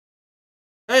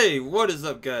Hey, what is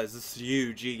up guys? This is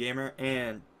you, G Gamer,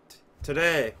 and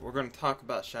today we're going to talk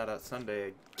about Shoutout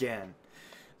Sunday again.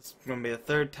 It's going to be the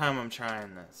third time I'm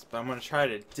trying this, but I'm going to try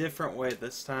it a different way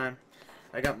this time.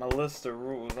 I got my list of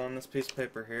rules on this piece of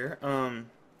paper here.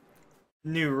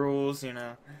 New rules,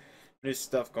 new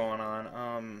stuff going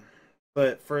on.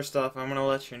 But first off, I'm going to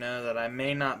let you know that I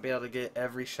may not be able to get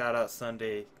every Shoutout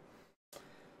Sunday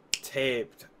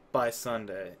taped by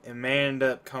Sunday. It may end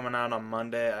up coming out on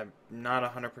Monday. I'm not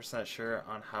 100% sure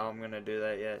on how I'm going to do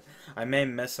that yet. I may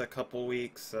miss a couple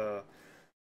weeks, so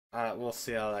we'll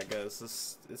see how that goes.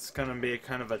 It's going to be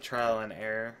kind of a trial and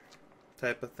error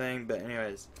type of thing, but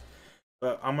anyways.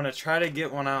 But I'm going to try to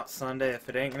get one out Sunday. If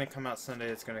it ain't going to come out Sunday,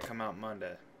 it's going to come out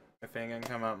Monday. If it ain't going to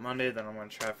come out Monday, then I'm going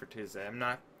to try for Tuesday. I'm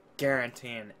not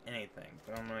guaranteeing anything,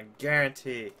 but I'm going to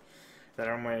guarantee that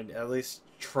I'm going to at least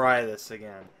try this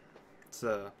again.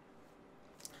 So,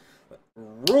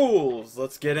 rules,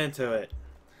 let's get into it.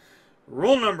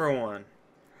 Rule number 1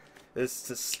 is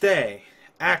to stay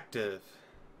active.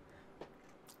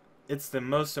 It's the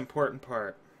most important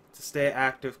part. To stay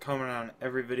active, comment on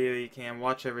every video you can,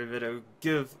 watch every video,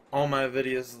 give all my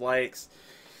videos likes.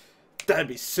 That'd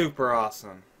be super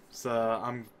awesome. So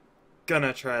I'm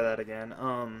gonna try that again.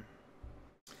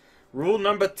 Rule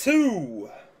number 2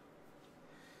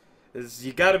 is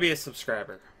you gotta be a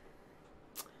subscriber.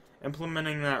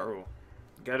 Implementing that rule.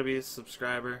 You gotta be a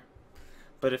subscriber.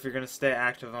 But if you're gonna stay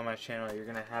active on my channel, you're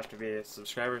gonna have to be a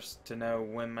subscriber to know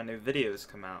when my new videos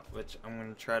come out, which I'm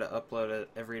gonna try to upload it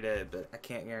every day, but I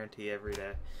can't guarantee every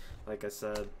day. Like I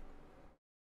said,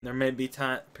 there may be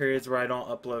periods where I don't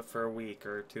upload for a week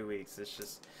or 2 weeks. It's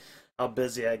just how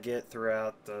busy I get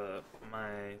throughout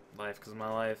my life. Because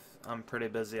my life, I'm pretty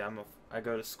busy. I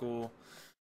go to school.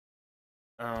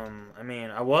 I mean,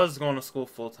 I was going to school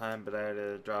full time, but I had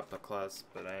to drop a class,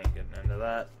 but I ain't getting into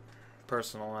that.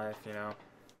 Personal life,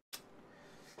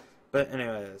 But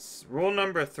anyways, rule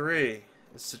number 3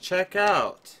 is to check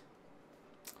out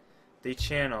the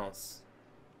channels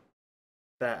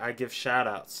that I give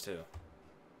shoutouts to.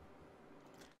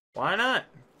 Why not?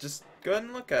 Just go ahead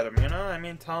and look at them, I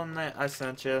mean, tell them that I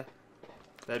sent you.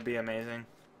 That'd be amazing.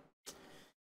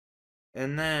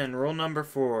 And then, rule number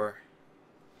 4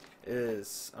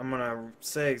 is, I'm gonna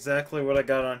say exactly what I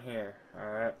got on here.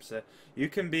 Alright, so you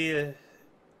can be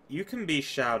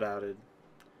shout-outed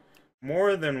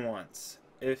more than once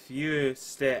if you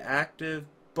stay active,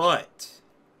 but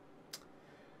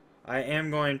I am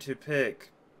going to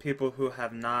pick people who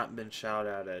have not been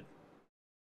shout-outed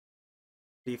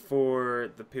before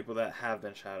the people that have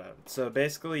been shout-outed. So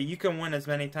basically, you can win as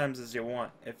many times as you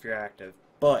want if you're active,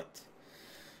 but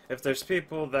if there's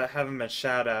people that haven't been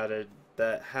shout-outed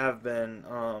that have been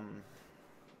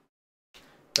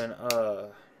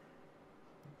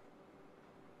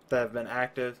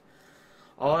active,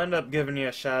 I'll end up giving you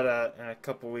a shout out in a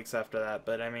couple weeks after that.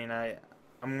 But I mean,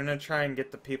 I'm gonna try and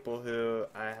get the people who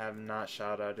I have not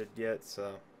shout outed yet.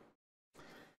 So,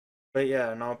 but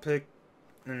yeah, and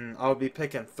I'll be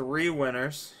picking 3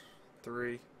 winners,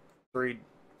 uno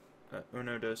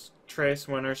dos tres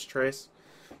winners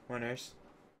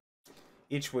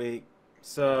each week.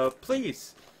 So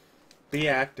please be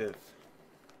active.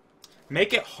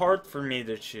 Make it hard for me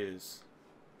to choose.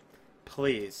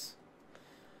 Please.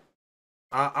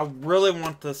 I really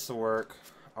want this to work.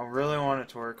 I really want it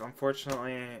to work.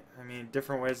 Unfortunately, I mean,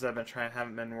 different ways that I've been trying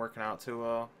haven't been working out too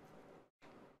well.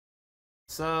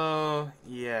 So,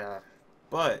 yeah.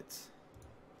 But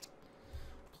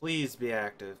please be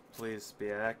active. Please be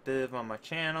active on my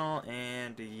channel.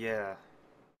 And, yeah.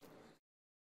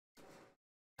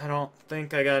 I don't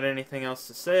think I got anything else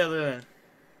to say other than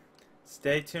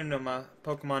stay tuned to my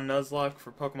Pokemon Nuzlocke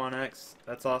for Pokemon X.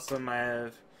 That's awesome. I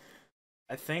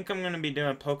think I'm going to be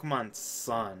doing Pokemon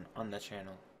Sun on the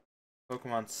channel.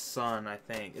 Pokemon Sun, I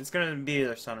think. It's going to be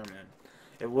either Sun or Moon.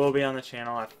 It will be on the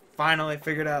channel. I finally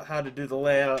figured out how to do the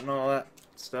layout and all that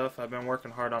stuff. I've been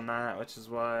working hard on that, which is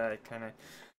why I kind of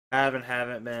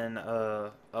haven't been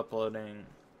uploading,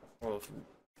 well,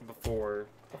 before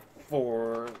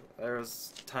there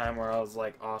was a time where I was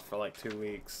like off for like 2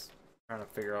 weeks trying to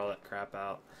figure all that crap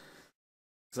out,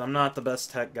 because I'm not the best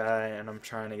tech guy and I'm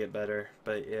trying to get better.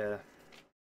 But yeah,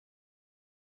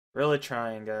 really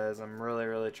trying, guys. I'm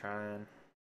really trying.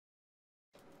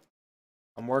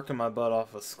 I'm working my butt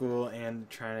off of school and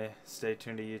trying to stay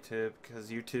tuned to YouTube,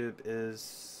 because YouTube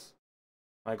is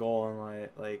my goal in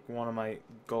life, like one of my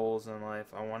goals in life.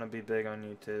 I want to be big on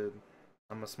YouTube.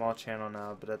 I'm a small channel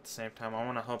now, but at the same time, I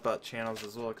want to help out channels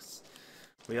as well, because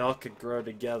we all could grow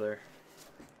together.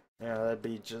 Yeah, that'd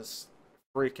be just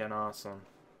freaking awesome.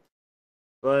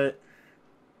 But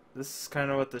this is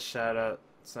kind of what the shout out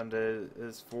Sunday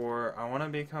is for. I want to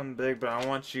become big, but I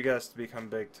want you guys to become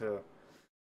big too.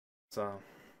 So,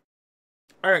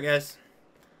 alright guys.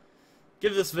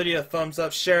 Give this video a thumbs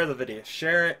up. Share the video.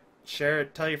 Share it. Share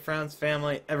it. Tell your friends,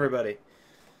 family, everybody.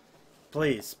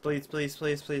 Please, please, please,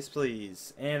 please, please,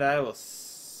 please. And I will...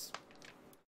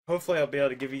 hopefully I'll be able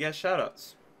to give you guys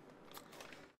shoutouts.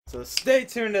 So stay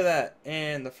tuned to that.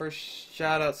 And the first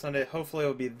shoutout Sunday hopefully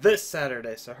will be this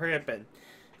Saturday. So hurry up and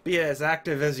be as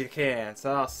active as you can.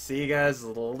 So I'll see you guys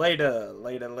later.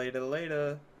 Later, later,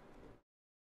 later.